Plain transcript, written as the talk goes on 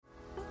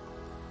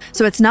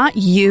So it's not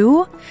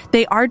you.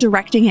 They are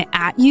directing it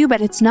at you,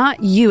 but it's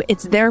not you.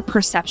 It's their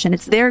perception.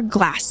 It's their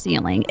glass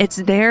ceiling. It's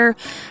their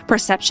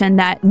perception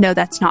that, no,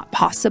 that's not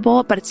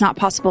possible, but it's not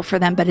possible for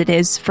them, but it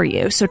is for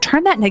you. So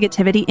turn that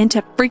negativity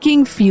into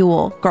freaking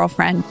fuel,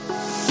 girlfriend.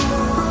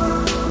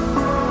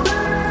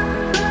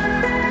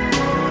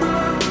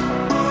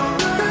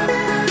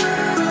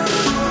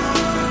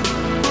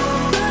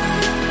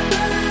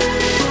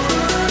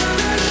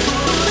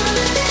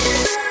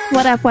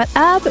 What up, what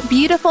up?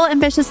 Beautiful,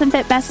 ambitious, and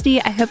fit bestie.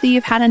 I hope that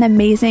you've had an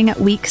amazing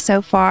week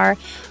so far.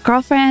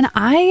 Girlfriend,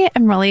 I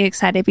am really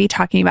excited to be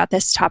talking about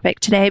this topic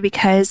today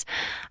because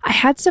I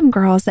had some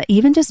girls that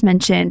even just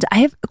mentioned, I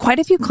have quite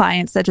a few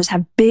clients that just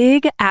have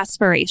big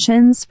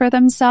aspirations for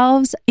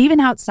themselves, even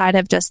outside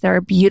of just their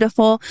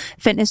beautiful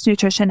fitness,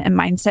 nutrition, and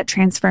mindset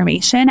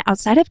transformation,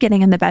 outside of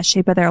getting in the best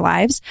shape of their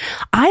lives.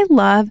 I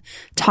love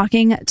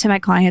talking to my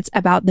clients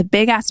about the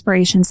big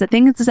aspirations, the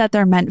things that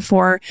they're meant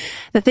for,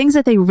 the things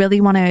that they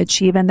really want to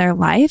achieve in their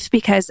life.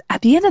 Because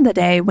at the end of the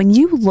day, when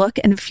you look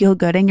and feel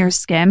good in your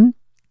skin,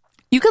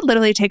 you could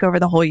literally take over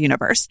the whole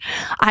universe.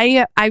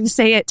 I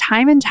say it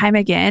time and time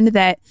again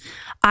that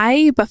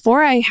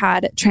before I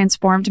had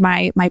transformed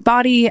my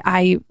body,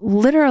 I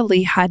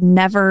literally had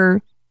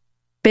never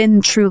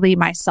been truly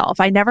myself.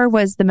 I never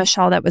was the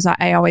Michelle that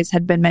I always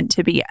had been meant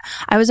to be.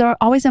 I was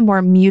always a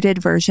more muted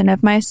version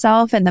of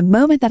myself. And the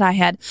moment that I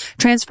had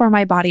transformed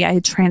my body, I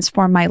had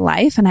transformed my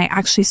life, and I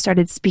actually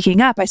started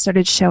speaking up. I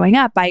started showing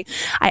up. I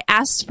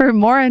asked for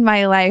more in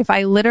my life.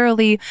 I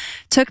literally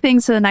took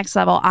things to the next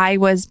level. I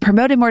was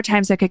promoted more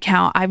times I could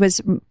count. I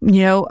was,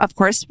 of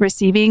course,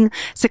 receiving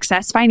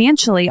success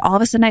financially. All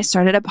of a sudden I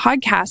started a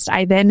podcast.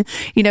 I then,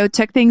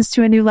 took things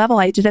to a new level.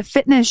 I did a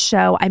fitness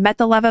show. I met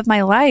the love of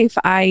my life.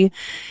 I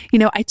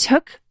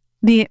took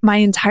my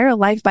entire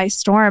life by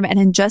storm, and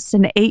in just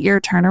an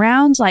 8-year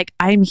turnaround,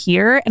 I'm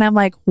here and I'm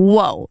like,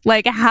 whoa,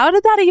 how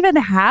did that even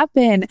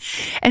happen?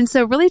 And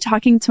so really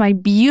talking to my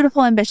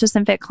beautiful, ambitious,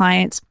 and fit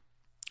clients,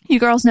 you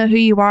girls know who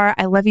you are.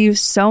 I love you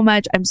so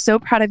much. I'm so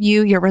proud of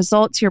you, your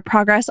results, your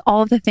progress,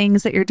 all of the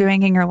things that you're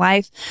doing in your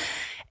life.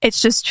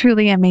 It's just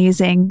truly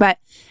amazing. But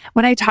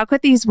when I talk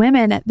with these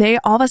women, they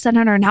all of a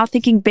sudden are now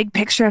thinking big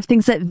picture of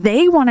things that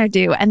they want to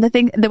do and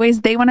the ways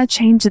they want to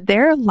change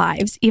their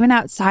lives, even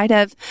outside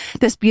of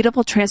this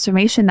beautiful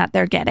transformation that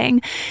they're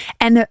getting.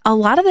 And a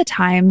lot of the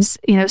times,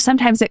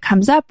 sometimes it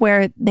comes up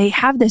where they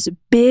have this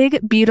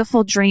big,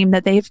 beautiful dream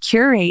that they've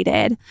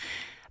curated,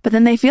 but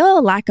then they feel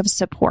a lack of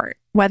support,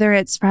 whether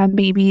it's from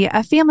maybe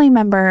a family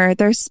member,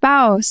 their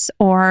spouse,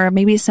 or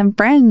maybe some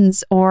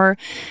friends, or,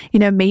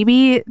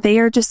 maybe they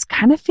are just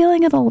kind of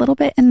feeling it a little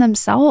bit in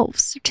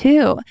themselves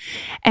too.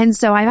 And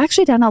so I've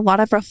actually done a lot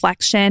of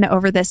reflection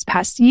over this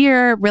past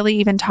year, really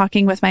even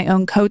talking with my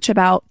own coach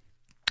about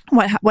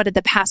what did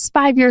the past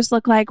 5 years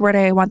look like? Where do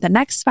I want the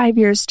next 5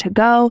 years to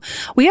go?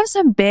 We have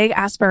some big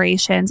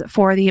aspirations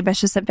for the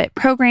Ambitious and Fit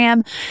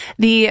program.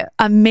 The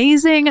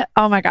amazing,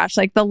 oh my gosh,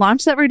 the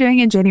launch that we're doing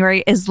in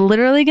January is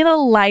literally going to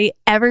light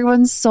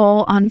everyone's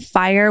soul on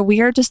fire.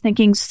 We are just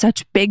thinking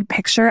such big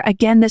picture.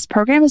 Again, this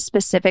program is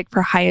specific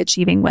for high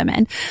achieving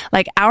women,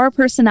 our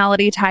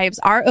personality types,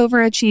 our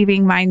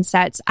overachieving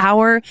mindsets,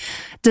 our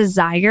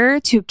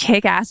desire to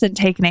kick ass and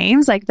take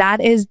names.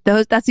 That's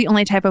the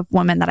only type of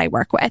woman that I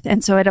work with.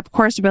 And so it, of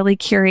course, really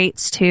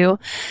curates to,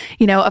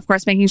 of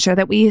course, making sure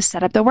that we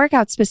set up the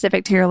workout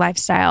specific to your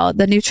lifestyle,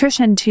 the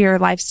nutrition to your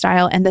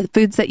lifestyle, and the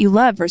foods that you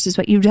love versus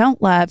what you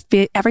don't love.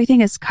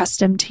 Everything is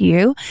custom to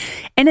you.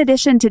 In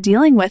addition to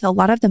dealing with a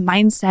lot of the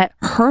mindset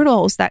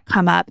hurdles that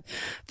come up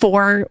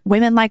for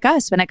women like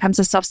us when it comes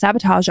to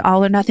self-sabotage,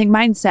 all or nothing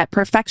mindset,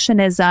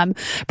 perfectionism,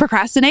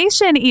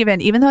 procrastination,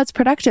 even though it's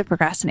productive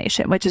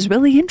procrastination, which is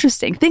really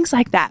interesting, things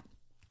like that.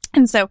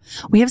 And so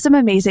we have some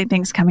amazing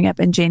things coming up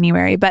in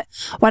January. But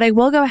what I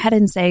will go ahead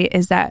and say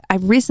is that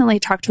I've recently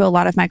talked to a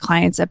lot of my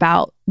clients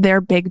about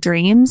their big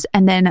dreams.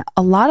 And then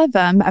a lot of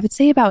them, I would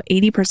say about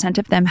 80%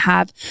 of them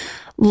have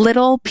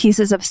little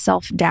pieces of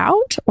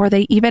self-doubt, or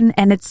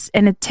and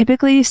it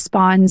typically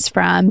spawns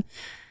from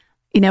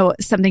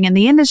something in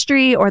the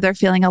industry, or they're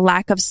feeling a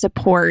lack of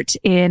support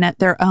in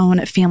their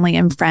own family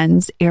and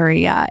friends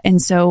area.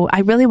 And so I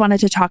really wanted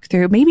to talk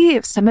through, maybe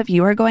if some of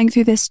you are going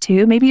through this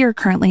too, maybe you're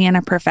currently in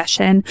a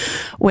profession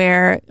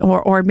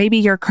or maybe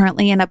you're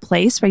currently in a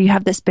place where you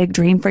have this big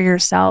dream for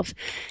yourself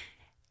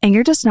and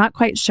you're just not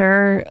quite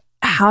sure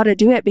how to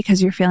do it because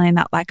you're feeling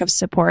that lack of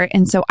support.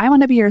 And so I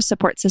want to be your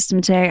support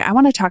system today. I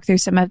want to talk through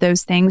some of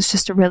those things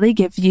just to really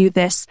give you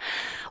this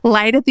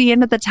light at the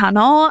end of the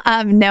tunnel,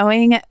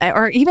 knowing,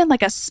 or even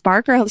like a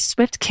spark or a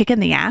swift kick in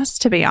the ass,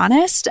 to be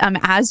honest,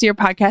 as your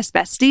podcast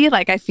bestie.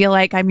 I feel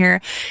like I'm your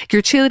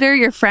cheerleader,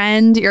 your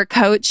friend, your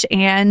coach,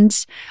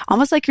 and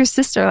almost like your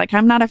sister.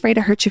 I'm not afraid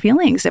to hurt your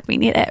feelings if we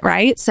need it,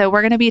 right? So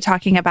we're going to be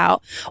talking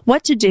about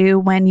what to do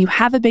when you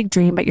have a big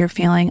dream, but you're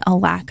feeling a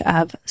lack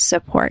of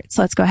support.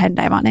 So let's go ahead and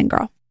dive on in,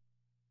 girl.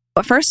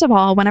 But first of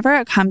all, whenever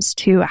it comes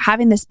to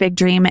having this big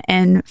dream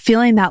and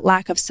feeling that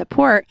lack of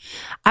support,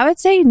 I would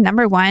say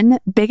number one,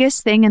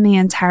 biggest thing in the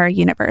entire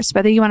universe,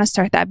 whether you want to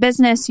start that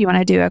business, you want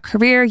to do a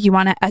career, you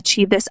want to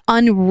achieve this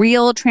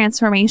unreal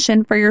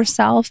transformation for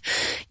yourself,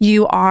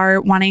 you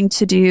are wanting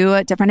to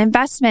do different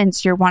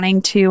investments, you're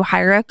wanting to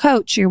hire a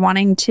coach, you're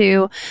wanting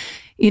to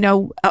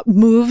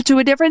move to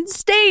a different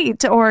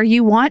state, or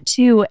you want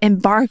to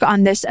embark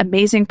on this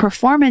amazing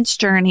performance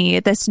journey,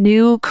 this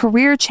new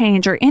career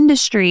change or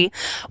industry,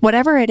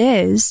 whatever it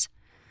is,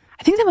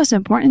 I think the most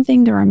important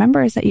thing to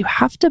remember is that you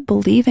have to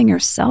believe in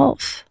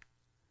yourself.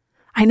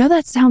 I know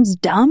that sounds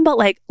dumb, but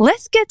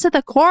let's get to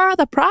the core of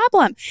the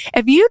problem.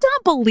 If you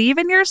don't believe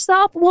in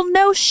yourself, well,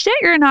 no shit,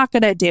 you're not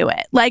going to do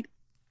it.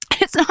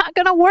 It's not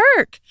going to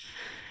work.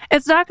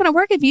 It's not going to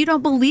work if you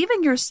don't believe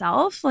in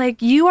yourself.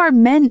 You are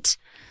meant.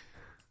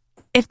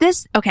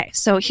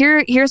 So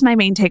here's my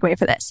main takeaway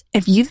for this.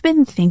 If you've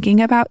been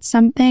thinking about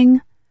something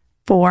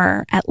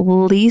for at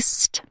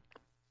least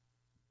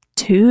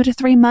 2 to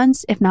 3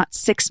 months, if not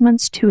 6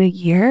 months to a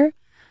year,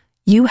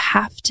 you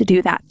have to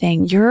do that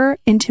thing. Your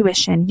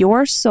intuition,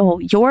 your soul,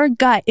 your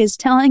gut is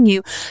telling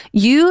you,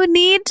 you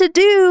need to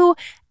do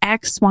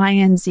X, Y,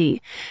 and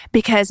Z.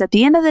 Because at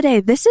the end of the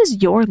day, this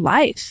is your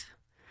life.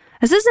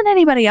 This isn't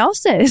anybody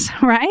else's,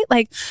 right?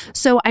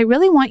 So I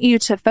really want you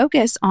to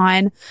focus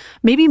on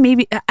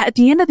maybe at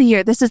the end of the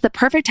year, this is the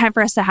perfect time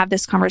for us to have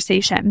this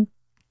conversation.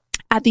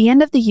 At the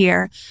end of the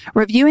year,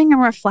 reviewing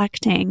and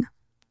reflecting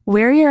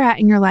where you're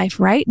at in your life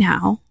right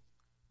now,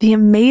 the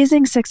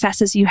amazing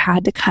successes you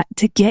had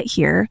to get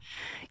here.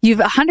 You've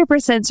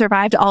 100%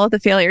 survived all of the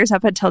failures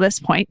up until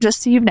this point,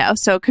 just so you know.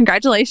 So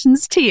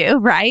congratulations to you,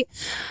 right?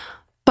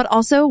 But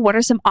also, what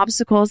are some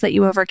obstacles that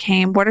you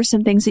overcame? What are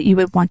some things that you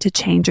would want to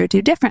change or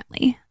do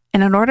differently?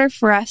 And in order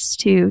for us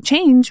to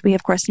change, we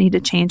of course need to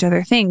change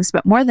other things.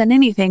 But more than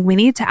anything, we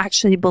need to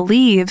actually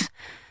believe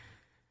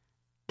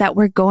that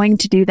we're going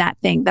to do that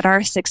thing, that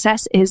our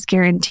success is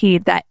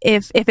guaranteed, that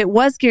if it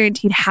was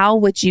guaranteed, how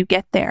would you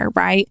get there,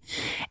 right?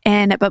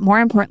 But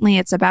more importantly,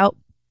 it's about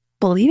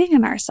believing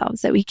in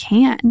ourselves that we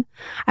can.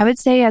 I would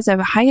say as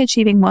a high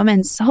achieving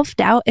woman,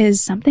 self-doubt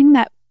is something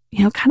that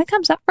kind of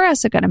comes up for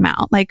us a good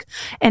amount.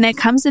 And it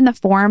comes in the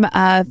form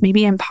of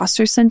maybe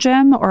imposter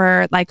syndrome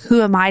or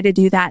who am I to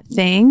do that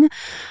thing?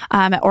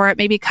 Or it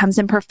maybe comes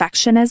in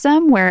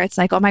perfectionism where it's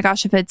oh my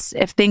gosh,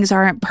 if things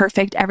aren't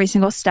perfect every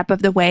single step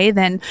of the way,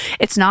 then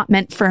it's not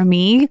meant for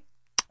me.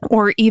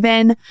 Or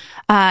even,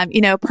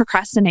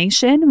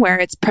 procrastination where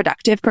it's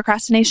productive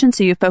procrastination.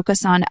 So you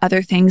focus on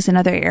other things in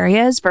other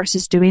areas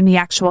versus doing the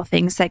actual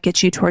things that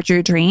get you towards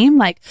your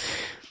dream.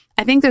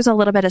 I think there's a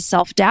little bit of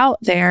self-doubt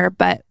there,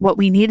 but what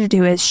we need to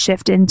do is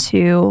shift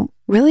into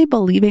really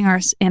believing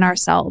in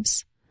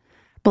ourselves,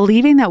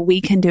 believing that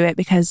we can do it,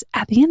 because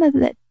at the end of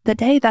the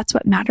day, that's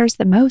what matters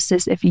the most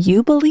is if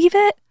you believe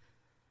it,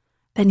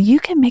 then you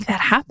can make that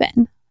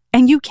happen.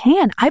 And you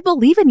can. I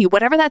believe in you,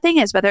 whatever that thing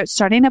is, whether it's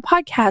starting a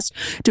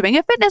podcast, doing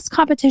a fitness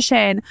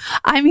competition,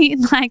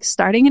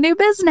 starting a new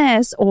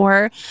business,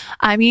 or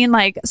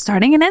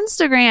starting an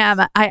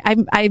Instagram.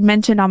 I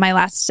mentioned on my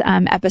last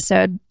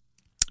episode,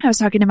 I was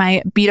talking to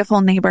my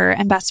beautiful neighbor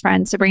and best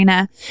friend,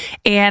 Sabrina,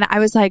 and I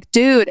was like,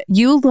 dude,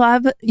 you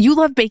love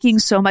baking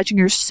so much and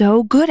you're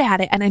so good at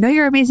it. And I know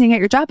you're amazing at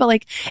your job,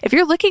 but if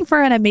you're looking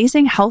for an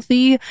amazing,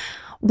 healthy,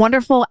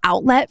 wonderful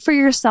outlet for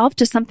yourself,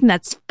 just something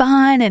that's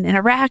fun and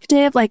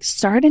interactive,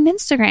 start an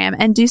Instagram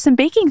and do some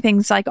baking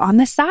things on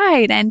the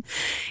side. And,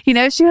 she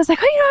was like,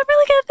 oh, I'm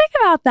really going to think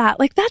about that.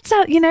 That's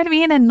how, you know what I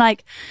mean?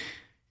 And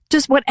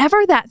just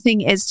whatever that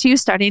thing is to you,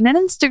 starting an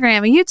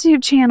Instagram, a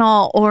YouTube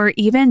channel, or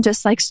even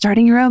just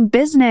starting your own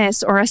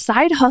business or a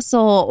side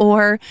hustle,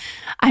 or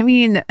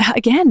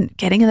again,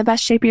 getting in the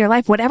best shape of your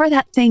life, whatever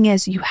that thing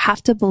is, you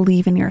have to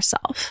believe in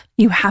yourself.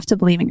 You have to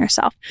believe in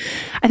yourself.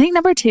 I think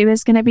number 2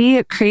 is going to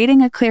be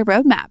creating a clear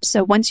roadmap.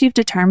 So once you've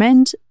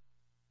determined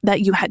that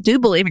you do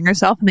believe in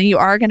yourself and that you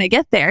are going to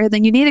get there,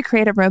 then you need to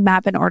create a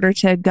roadmap in order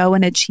to go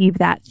and achieve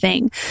that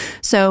thing.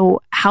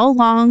 So how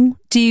long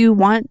do you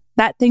want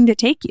that thing to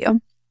take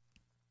you?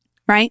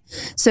 Right?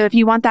 So if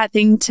you want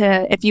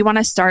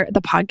to start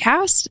the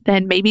podcast,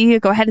 then maybe you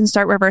go ahead and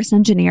start reverse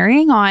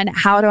engineering on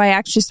how do I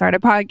actually start a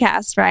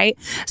podcast, right?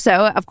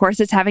 So of course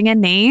it's having a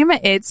name.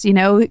 It's,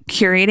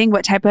 curating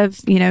what type of,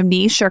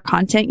 niche or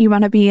content you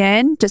want to be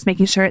in, just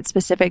making sure it's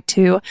specific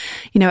to,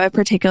 a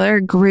particular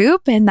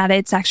group and that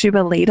it's actually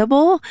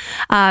relatable.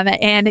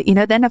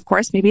 Then of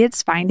course, maybe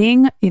it's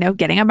finding,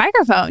 getting a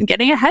microphone,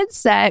 getting a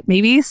headset,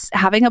 maybe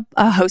having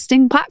a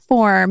hosting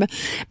platform.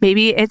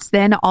 Maybe it's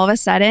then all of a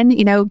sudden,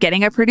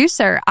 getting a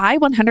producer. I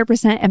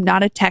 100% am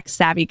not a tech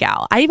savvy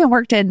gal. I even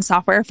worked in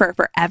software for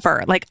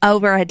forever,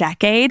 over a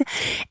decade,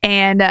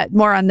 and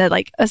more on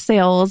the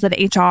sales and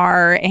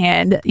HR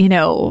and,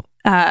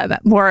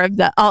 more of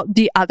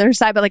the other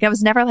side, but like I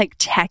was never like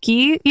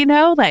techie,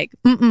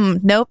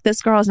 nope,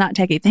 this girl is not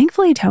techie.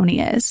 Thankfully, Tony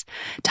is.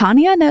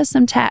 Tanya knows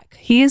some tech.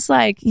 He's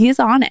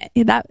on it.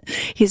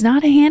 He's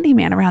not a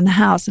handyman around the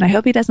house. And I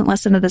hope he doesn't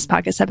listen to this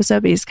podcast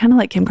episode, but he's kind of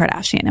like Kim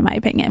Kardashian, in my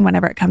opinion,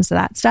 whenever it comes to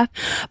that stuff.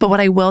 But what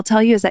I will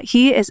tell you is that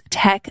he is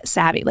tech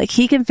savvy. Like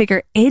he can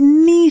figure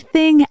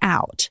anything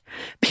out,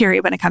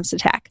 period, when it comes to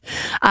tech.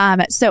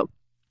 So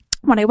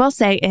what I will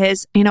say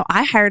is,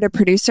 I hired a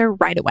producer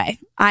right away.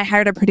 I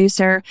hired a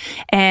producer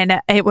and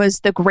it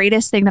was the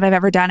greatest thing that I've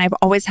ever done. I've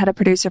always had a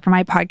producer for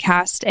my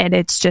podcast and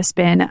it's just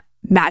been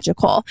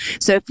magical.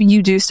 So if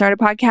you do start a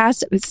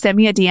podcast, send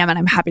me a DM and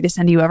I'm happy to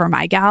send you over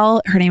my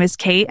gal. Her name is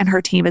Kate and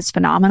her team is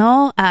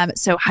phenomenal.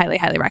 So highly,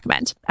 highly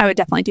recommend. I would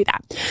definitely do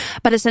that.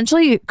 But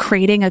essentially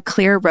creating a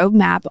clear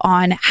roadmap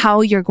on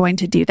how you're going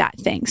to do that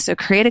thing. So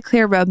create a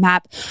clear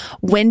roadmap.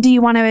 When do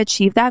you want to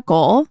achieve that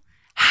goal?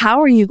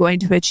 How are you going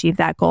to achieve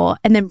that goal?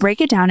 And then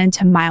break it down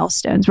into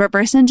milestones.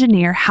 Reverse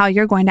engineer how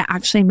you're going to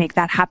actually make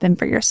that happen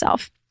for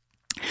yourself.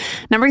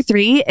 Number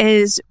 3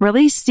 is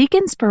really seek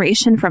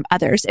inspiration from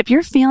others. If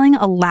you're feeling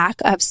a lack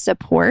of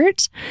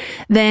support,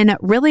 then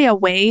really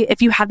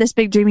if you have this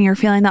big dream and you're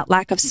feeling that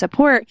lack of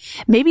support,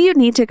 maybe you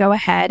need to go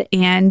ahead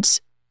and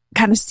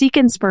kind of seek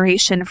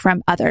inspiration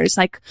from others.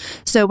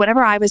 So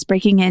whenever I was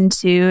breaking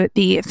into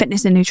the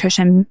fitness and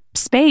nutrition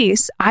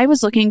space, I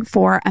was looking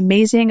for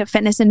amazing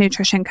fitness and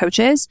nutrition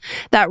coaches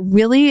that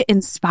really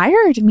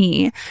inspired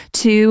me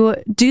to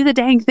do the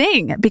dang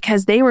thing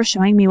because they were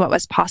showing me what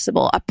was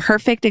possible. A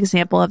perfect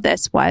example of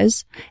this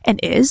was and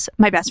is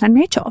my best friend,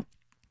 Rachel.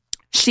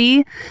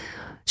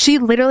 She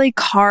literally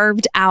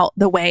carved out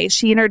the way.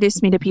 She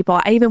introduced me to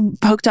people. I even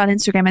poked on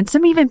Instagram and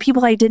some even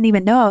people I didn't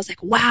even know. I was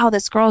like, wow,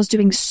 this girl is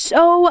doing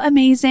so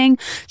amazing.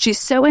 She's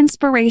so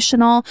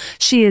inspirational.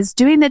 She is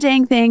doing the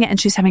dang thing and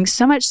she's having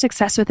so much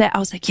success with it. I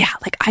was like, yeah,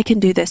 I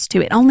can do this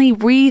too. It only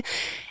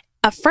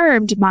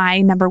reaffirmed my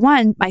number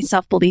 1, my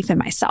self-belief in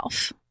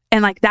myself.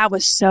 And that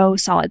was so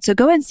solid. So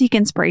go and seek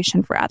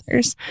inspiration for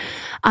others.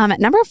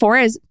 Number 4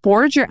 is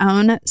forge your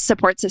own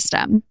support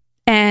system.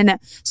 And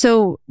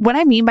so what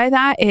I mean by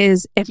that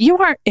is if you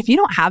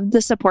don't have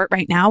the support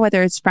right now,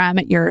 whether it's from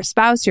your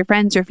spouse, your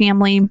friends, your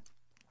family,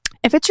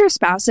 if it's your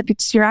spouse, if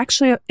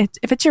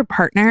it's your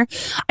partner,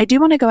 I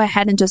do want to go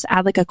ahead and just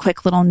add a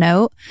quick little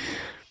note.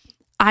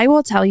 I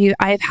will tell you,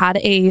 I've had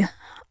a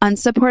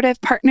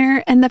unsupportive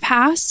partner in the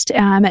past.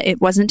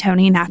 It wasn't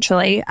Tony,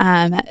 naturally.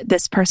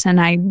 This person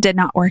I did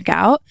not work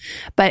out,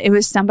 but it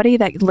was somebody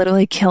that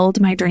literally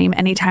killed my dream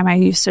anytime I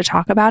used to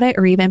talk about it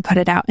or even put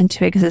it out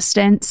into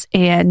existence.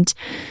 And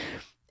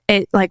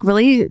it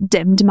really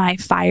dimmed my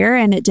fire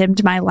and it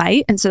dimmed my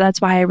light. And so that's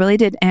why I really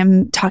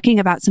am talking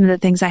about some of the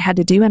things I had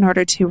to do in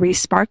order to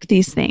re-spark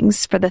these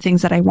things for the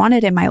things that I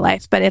wanted in my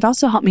life. But it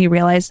also helped me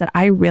realize that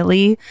I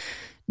really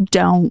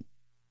don't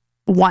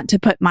want to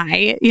put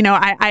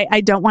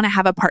I don't want to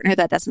have a partner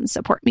that doesn't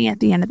support me at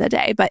the end of the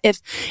day. But if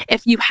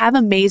you have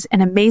an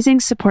amazing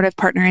supportive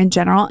partner in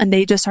general, and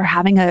they just are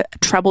having a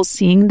trouble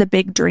seeing the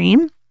big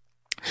dream,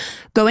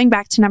 going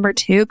back to number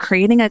 2,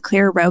 creating a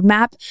clear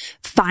roadmap,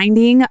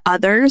 finding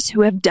others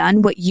who have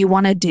done what you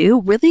want to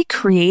do, really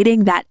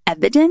creating that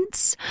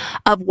evidence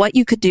of what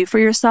you could do for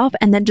yourself,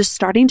 and then just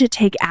starting to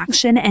take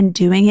action and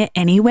doing it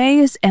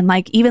anyways, and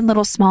even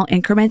little small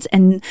increments,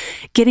 and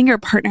getting your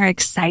partner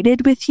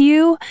excited with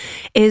you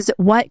is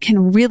what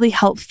can really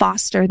help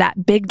foster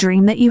that big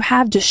dream that you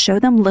have. Just show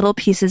them little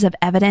pieces of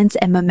evidence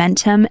and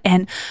momentum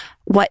and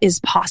what is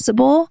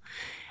possible.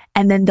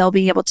 And then they'll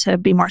be able to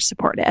be more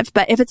supportive.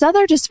 But if it's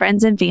other just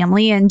friends and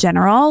family in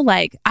general,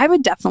 I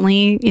would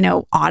definitely,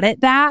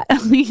 audit that,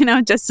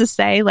 just to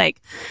say,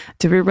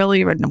 do we really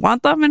even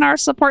want them in our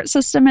support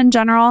system in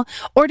general?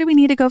 Or do we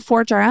need to go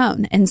forge our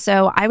own? And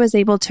so I was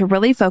able to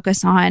really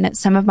focus on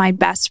some of my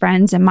best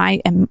friends and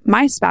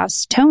my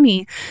spouse,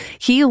 Tony.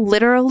 He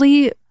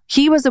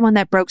was the one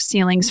that broke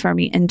ceilings for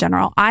me in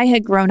general. I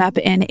had grown up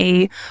in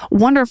a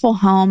wonderful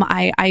home.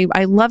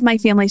 I love my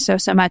family so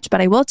much, but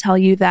I will tell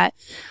you that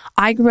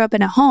I grew up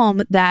in a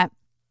home that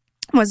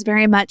was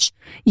very much,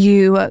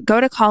 you go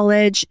to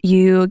college,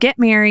 you get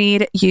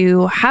married,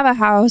 you have a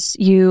house,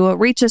 you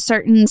reach a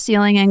certain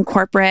ceiling in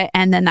corporate,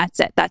 and then that's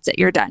it.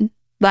 You're done.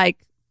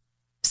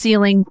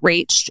 Ceiling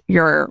reached,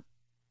 you're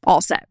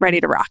all set,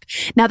 ready to rock.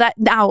 Now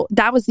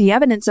that was the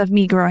evidence of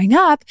me growing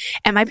up,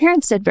 and my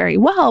parents did very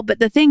well. But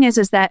the thing is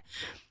that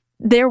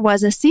there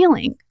was a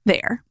ceiling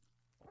there.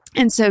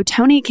 And so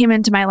Tony came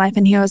into my life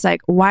and he was like,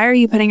 why are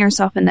you putting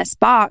yourself in this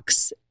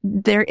box?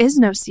 There is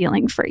no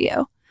ceiling for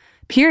you,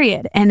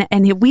 period. And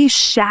we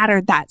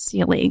shattered that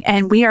ceiling,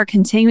 and we are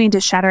continuing to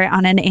shatter it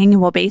on an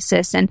annual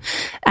basis.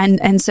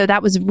 And so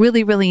that was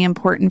really, really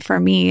important for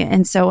me.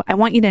 And so I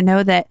want you to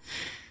know that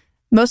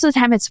Most of the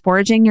time, it's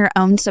forging your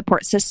own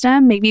support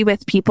system, maybe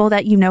with people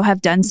that you know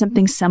have done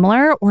something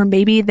similar, or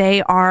maybe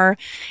they are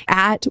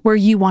at where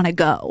you want to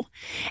go.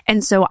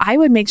 And so I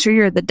would make sure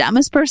you're the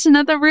dumbest person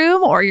in the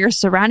room, or you're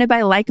surrounded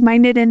by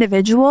like-minded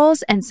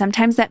individuals. And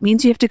sometimes that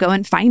means you have to go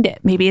and find it.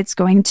 Maybe it's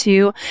going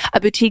to a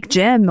boutique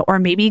gym, or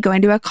maybe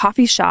going to a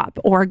coffee shop,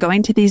 or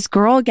going to these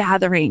girl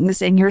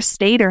gatherings in your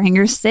state or in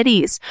your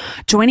cities,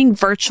 joining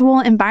virtual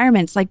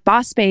environments like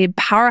Boss Babe,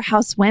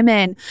 Powerhouse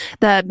Women,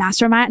 the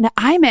Mastermind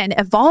I'm in,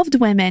 Evolved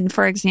Women,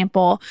 for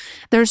example.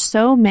 There's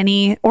so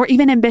many, or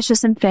even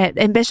Ambitious and Fit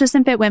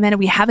Women.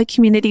 We have a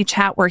community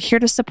chat. We're here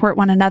to support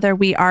one another.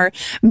 We are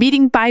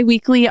meeting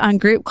bi-weekly on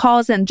group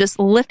calls and just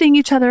lifting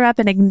each other up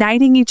and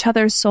igniting each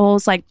other's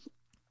souls. Like,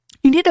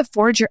 you need to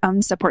forge your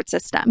own support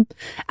system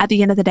at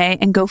the end of the day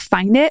and go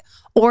find it,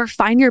 or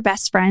find your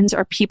best friends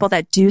or people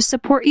that do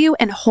support you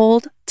and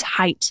hold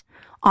tight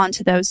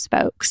onto those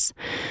folks.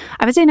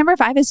 I would say number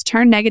 5 is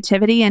turn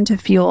negativity into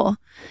fuel.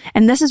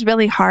 And this is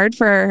really hard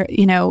for,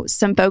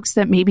 some folks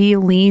that maybe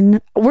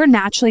we're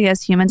naturally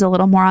as humans a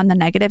little more on the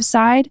negative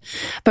side,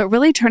 but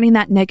really turning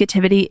that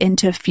negativity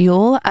into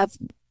fuel of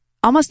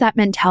almost that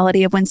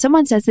mentality of when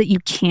someone says that you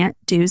can't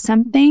do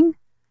something,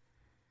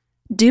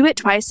 do it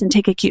twice and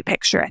take a cute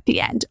picture at the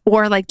end.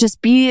 Or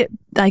just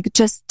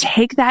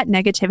take that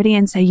negativity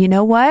and say, you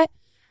know what?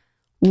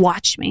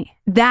 Watch me.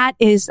 That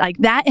is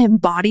that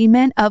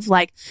embodiment of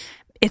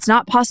it's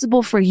not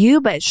possible for you,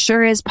 but it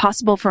sure is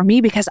possible for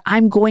me, because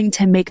I'm going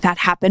to make that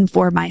happen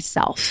for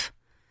myself.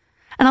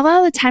 And a lot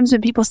of the times when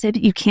people say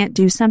that you can't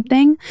do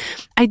something,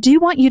 I do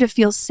want you to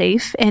feel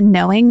safe in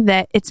knowing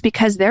that it's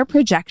because they're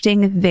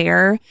projecting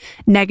their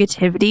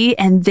negativity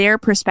and their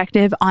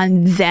perspective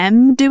on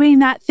them doing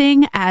that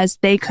thing as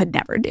they could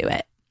never do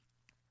it.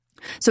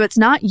 So it's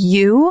not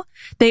you.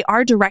 They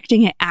are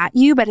directing it at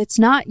you, but it's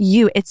not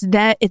you. It's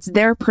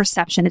their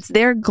perception. It's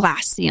their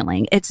glass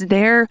ceiling. It's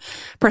their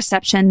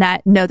perception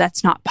that, no,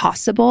 that's not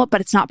possible, but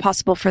it's not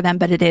possible for them,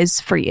 but it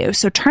is for you.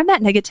 So turn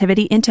that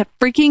negativity into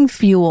freaking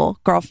fuel,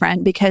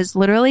 girlfriend, because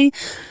literally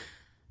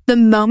the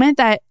moment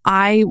that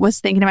I was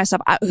thinking to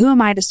myself, who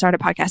am I to start a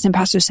podcast?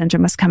 Imposter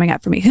syndrome was coming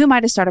up for me. Who am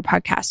I to start a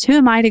podcast? Who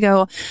am I to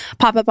go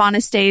pop up on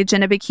a stage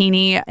in a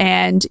bikini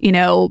and,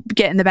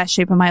 get in the best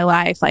shape of my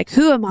life?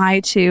 Who am I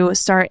to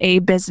start a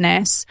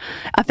business,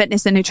 a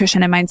fitness and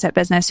nutrition and mindset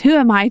business? Who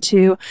am I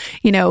to,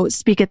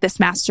 speak at this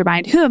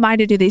mastermind? Who am I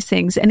to do these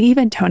things? And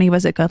even Tony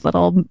was a good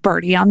little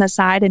birdie on the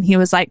side. And he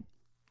was like,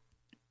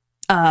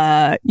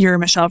 you're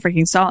Michelle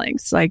freaking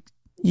Stallings.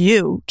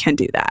 You can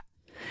do that.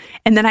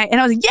 And then I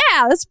was like,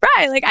 yeah, that's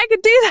right. I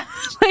could do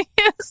that.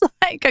 It was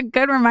a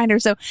good reminder.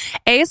 So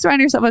A,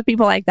 surround yourself with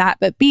people like that,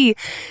 but B,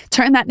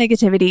 turn that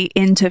negativity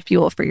into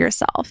fuel for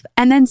yourself.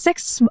 And then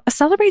 6,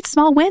 celebrate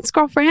small wins,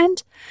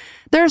 girlfriend.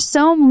 There are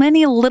so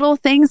many little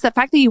things. The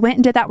fact that you went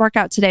and did that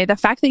workout today, the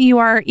fact that you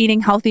are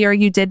eating healthier,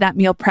 you did that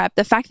meal prep,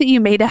 the fact that you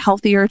made a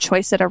healthier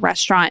choice at a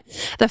restaurant,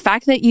 the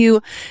fact that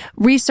you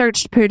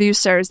researched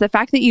producers, the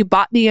fact that you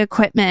bought the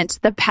equipment,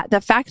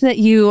 the fact that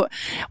you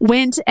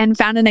went and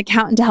found an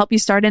accountant to help you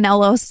start an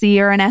LLC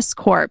or an S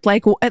Corp,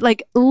 like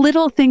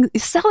little things.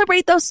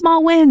 Celebrate those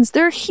small wins.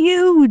 They're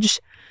huge.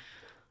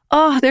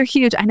 Oh, they're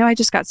huge. I know I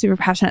just got super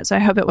passionate, so I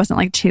hope it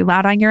wasn't too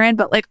loud on your end,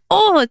 but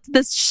it's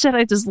this shit.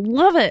 I just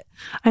love it.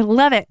 I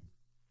love it.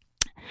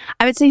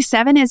 I would say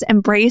 7 is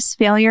embrace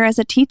failure as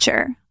a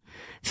teacher.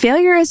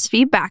 Failure is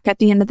feedback at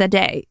the end of the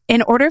day.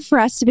 In order for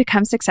us to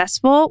become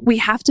successful, we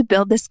have to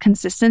build this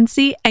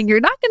consistency, and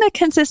you're not going to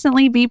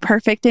consistently be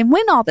perfect and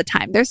win all the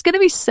time. There's going to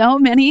be so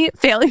many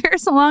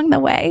failures along the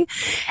way.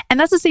 And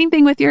that's the same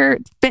thing with your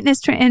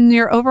fitness and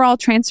your overall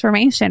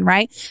transformation,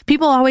 right?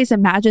 People always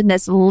imagine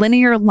this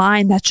linear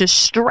line that's just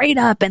straight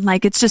up and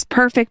it's just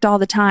perfect all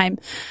the time.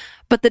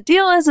 But the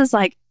deal is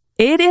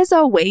it is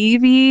a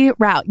wavy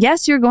route.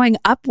 Yes, you're going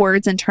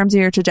upwards in terms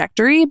of your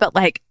trajectory, but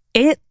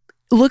it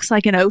looks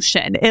like an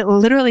ocean. It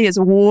literally is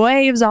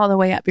waves all the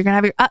way up. You're going to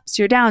have your ups,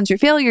 your downs, your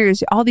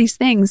failures, all these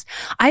things.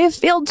 I have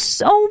failed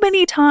so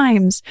many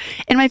times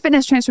in my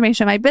fitness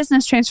transformation, my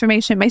business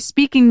transformation, my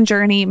speaking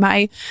journey,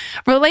 my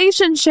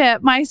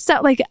relationship, my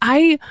stuff.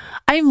 I'm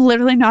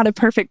literally not a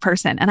perfect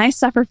person, and I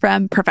suffer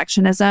from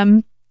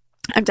perfectionism.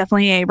 I'm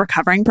definitely a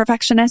recovering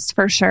perfectionist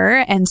for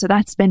sure. And so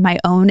that's been my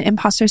own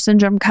imposter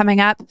syndrome coming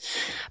up.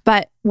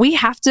 But we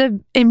have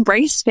to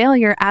embrace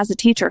failure as a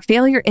teacher.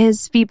 Failure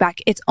is feedback.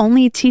 It's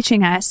only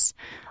teaching us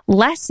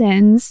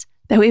lessons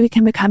that we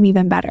can become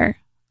even better,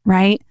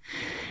 right?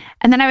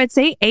 And then I would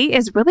say 8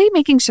 is really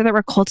making sure that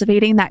we're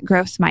cultivating that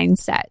growth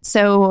mindset.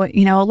 So,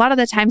 a lot of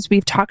the times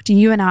we've talked to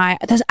you and I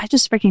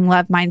just freaking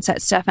love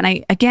mindset stuff.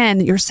 And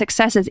again, your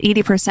success is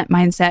 80%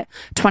 mindset,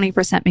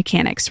 20%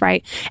 mechanics,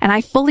 right? And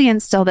I fully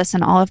instill this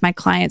in all of my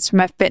clients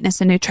from a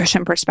fitness and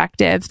nutrition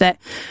perspective, that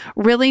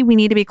really we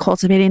need to be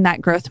cultivating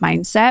that growth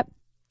mindset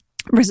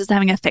versus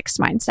having a fixed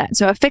mindset.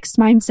 So a fixed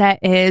mindset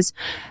is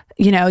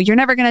you're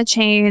never going to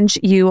change,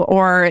 you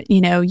are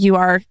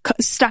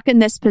stuck in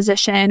this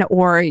position,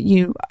 or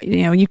you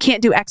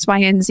can't do X, Y,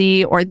 and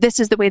Z, or this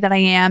is the way that I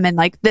am. And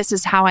like, this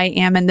is how I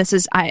am. And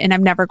and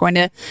I'm never going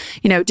to,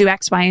 do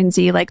X, Y, and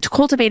Z, like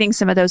cultivating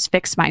some of those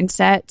fixed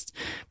mindset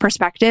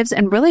perspectives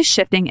and really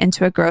shifting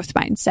into a growth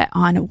mindset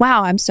on,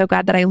 wow, I'm so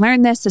glad that I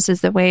learned this. This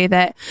is the way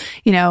that,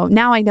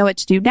 now I know what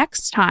to do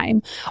next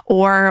time.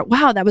 Or,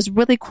 wow, that was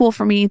really cool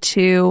for me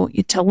to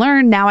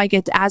learn. Now I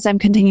get, as I'm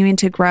continuing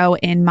to grow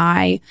in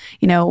my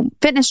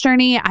fitness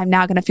journey, I'm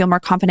now going to feel more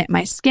confident in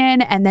my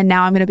skin. And then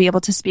now I'm going to be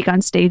able to speak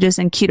on stages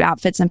in cute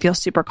outfits and feel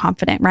super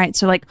confident, right?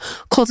 So like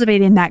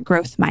cultivating that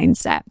growth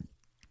mindset.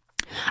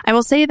 I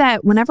will say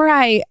that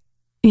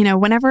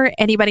whenever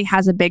anybody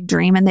has a big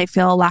dream and they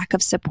feel a lack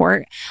of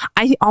support,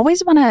 I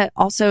always want to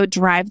also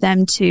drive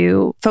them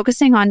to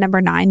focusing on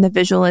number 9, the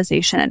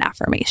visualization and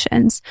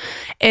affirmations.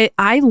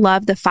 I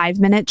love the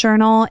 5-minute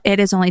journal. It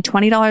is only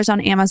 $20 on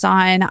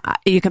Amazon.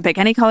 You can pick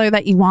any color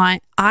that you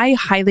want. I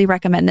highly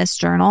recommend this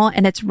journal,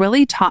 and it's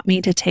really taught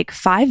me to take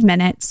 5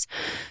 minutes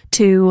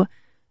to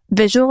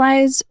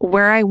visualize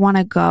where I want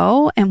to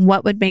go and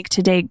what would make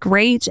today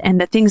great and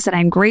the things that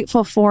I'm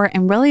grateful for,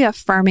 and really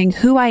affirming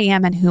who I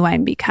am and who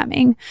I'm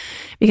becoming.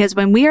 Because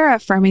when we are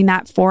affirming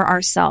that for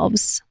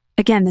ourselves,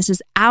 again, this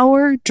is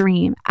our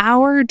dream,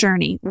 our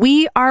journey.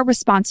 We are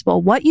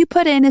responsible. What you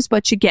put in is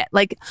what you get.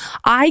 Like,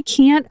 I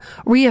can't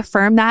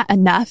reaffirm that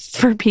enough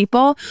for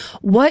people.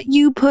 What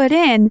you put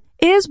in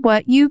is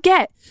what you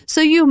get. So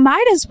you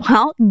might as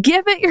well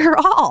give it your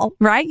all,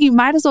 right? You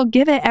might as well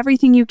give it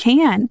everything you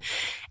can.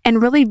 And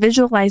really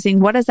visualizing,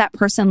 what does that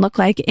person look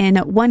like in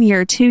 1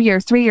 year, 2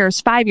 years, 3 years,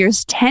 5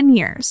 years, 10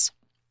 years?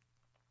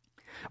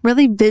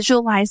 Really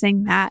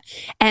visualizing that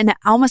and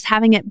almost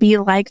having it be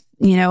like,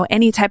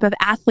 any type of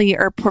athlete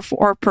or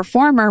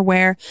performer,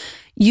 where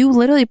you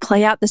literally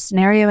play out the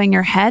scenario in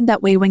your head.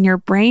 That way, when your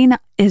brain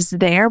is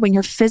there, when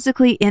you're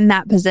physically in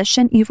that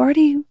position, you've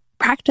already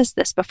practiced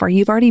this before.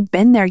 You've already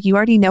been there. You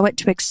already know what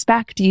to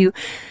expect.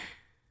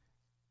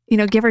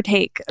 Give or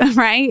take,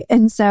 right?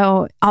 And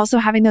so also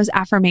having those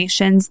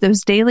affirmations,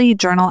 those daily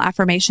journal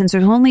affirmations,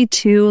 there's only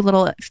 2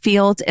 little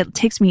fields. It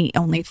takes me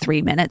only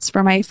 3 minutes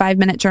for my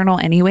 5-minute journal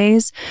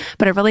anyways,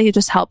 but it really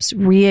just helps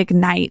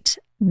reignite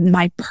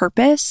my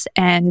purpose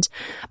and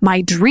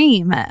my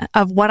dream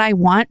of what I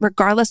want,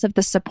 regardless of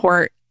the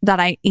support that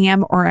I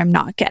am or am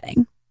not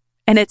getting.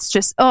 And it's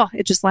just,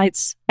 it just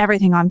lights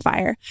everything on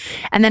fire.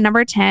 And then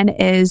number 10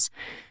 is,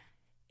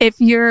 if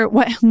you're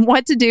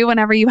what to do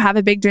whenever you have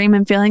a big dream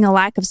and feeling a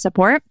lack of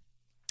support,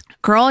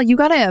 girl, you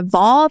got to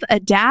evolve,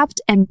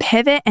 adapt, and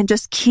pivot and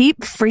just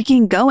keep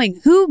freaking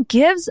going. Who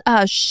gives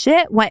a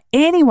shit what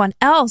anyone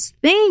else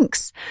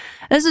thinks?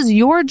 This is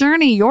your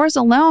journey, yours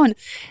alone.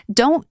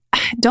 Don't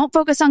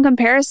focus on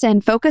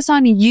comparison. Focus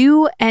on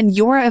you and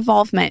your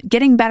evolvement,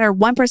 getting better,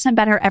 1%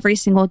 better every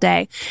single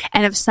day.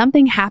 And if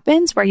something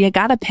happens where you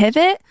got to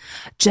pivot,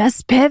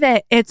 just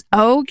pivot. It's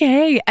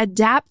okay.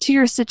 Adapt to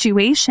your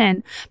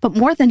situation. But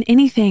more than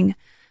anything,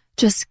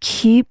 just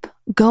keep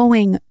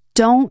going.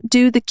 Don't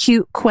do the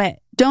cute quit.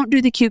 Don't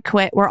do the cute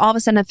quit where all of a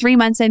sudden 3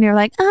 months in, you're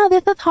like, oh,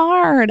 this is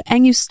hard.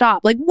 And you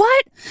stop. Like,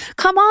 what?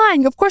 Come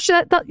on. Of course,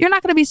 you're not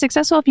going to be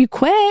successful if you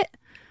quit.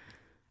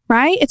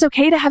 Right? It's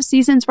okay to have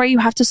seasons where you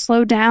have to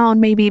slow down,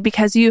 maybe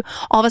because you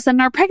all of a sudden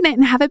are pregnant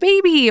and have a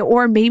baby,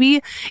 or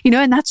maybe,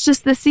 and that's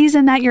just the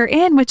season that you're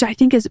in, which I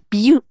think is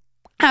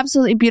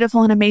absolutely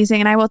beautiful and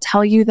amazing. And I will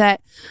tell you that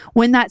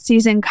when that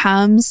season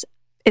comes,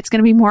 it's going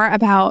to be more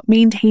about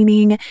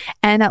maintaining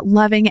and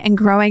loving and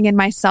growing in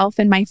myself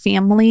and my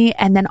family.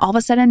 And then all of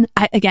a sudden,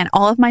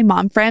 all of my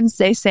mom friends,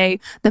 they say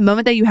the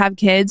moment that you have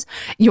kids,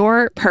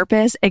 your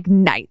purpose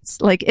ignites.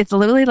 Like, it's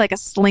literally like a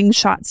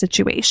slingshot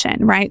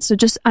situation, right? So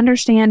just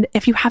understand,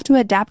 if you have to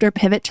adapt or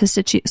pivot to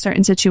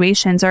certain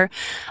situations, or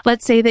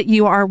let's say that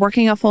you are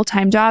working a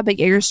full-time job, but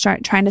you're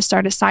trying to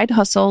start a side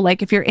hustle.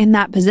 Like, if you're in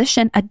that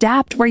position,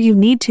 adapt where you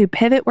need to,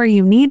 pivot where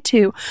you need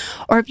to.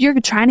 Or if you're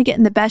trying to get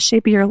in the best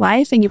shape of your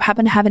life and you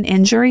happen to have an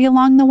injury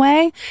along the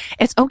way,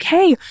 it's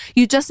okay.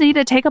 You just need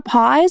to take a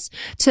pause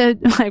to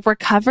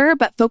recover,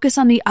 but focus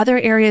on the other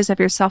areas of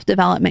your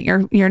self-development,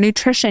 your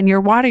nutrition, your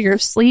water, your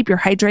sleep, your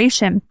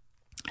hydration.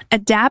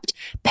 Adapt,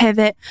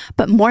 pivot,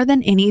 but more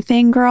than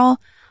anything, girl,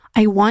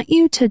 I want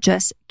you to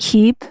just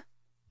keep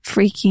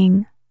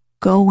freaking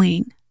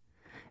going,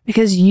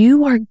 because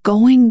you are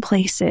going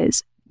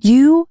places.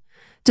 You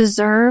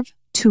deserve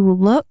to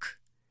look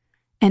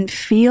and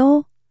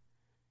feel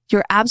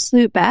your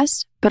absolute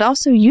best, but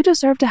also you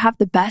deserve to have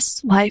the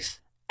best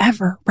life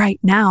ever right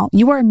now.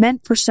 You are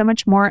meant for so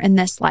much more in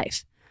this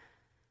life.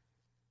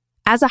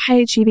 As a high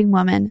achieving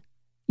woman,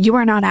 you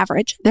are not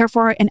average.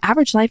 Therefore, an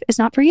average life is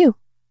not for you,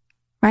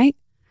 right?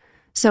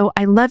 So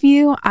I love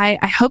you. I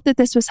hope that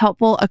this was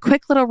helpful. A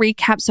quick little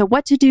recap. So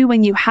what to do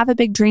when you have a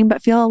big dream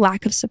but feel a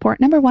lack of support.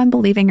 Number 1,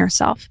 believe in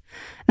yourself.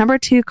 Number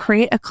 2,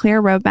 create a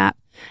clear roadmap.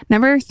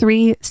 Number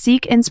 3,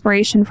 seek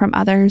inspiration from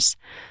others.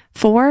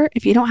 4,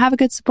 if you don't have a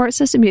good support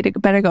system, you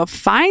better go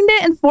find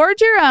it and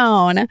forge your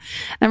own.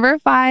 Number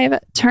 5,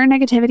 turn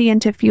negativity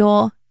into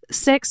fuel.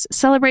 6,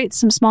 celebrate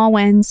some small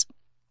wins.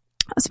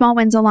 Small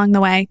wins along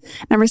the way.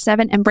 Number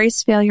 7,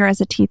 embrace failure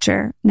as a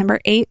teacher. Number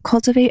 8,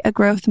 cultivate a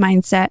growth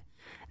mindset.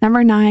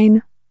 Number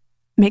 9,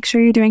 make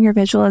sure you're doing your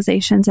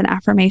visualizations and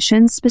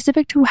affirmations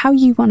specific to how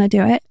you want to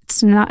do it.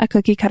 It's not a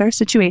cookie cutter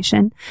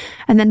situation.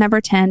 And then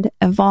number 10,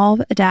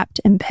 evolve,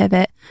 adapt, and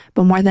pivot.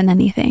 But more than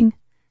anything,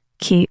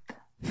 keep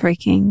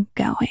freaking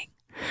going.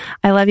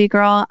 I love you,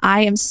 girl.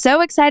 I am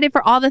so excited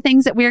for all the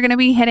things that we're going to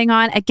be hitting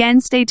on.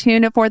 Again, stay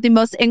tuned for the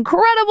most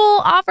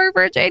incredible offer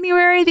for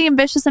January. The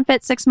Ambitious and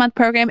Fit 6-month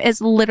program is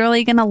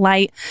literally going to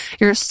light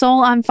your soul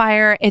on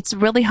fire. It's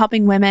really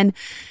helping women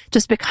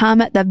just become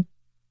the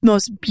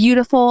most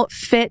beautiful,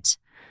 fit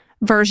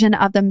version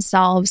of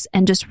themselves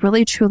and just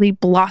really, truly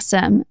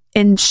blossom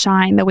and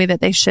shine the way that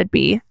they should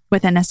be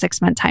within a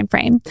 6-month time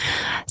frame.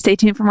 Stay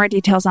tuned for more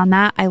details on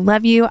that. I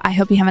love you. I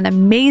hope you have an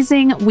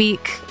amazing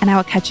week, and I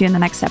will catch you in the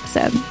next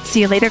episode.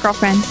 See you later,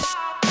 girlfriend.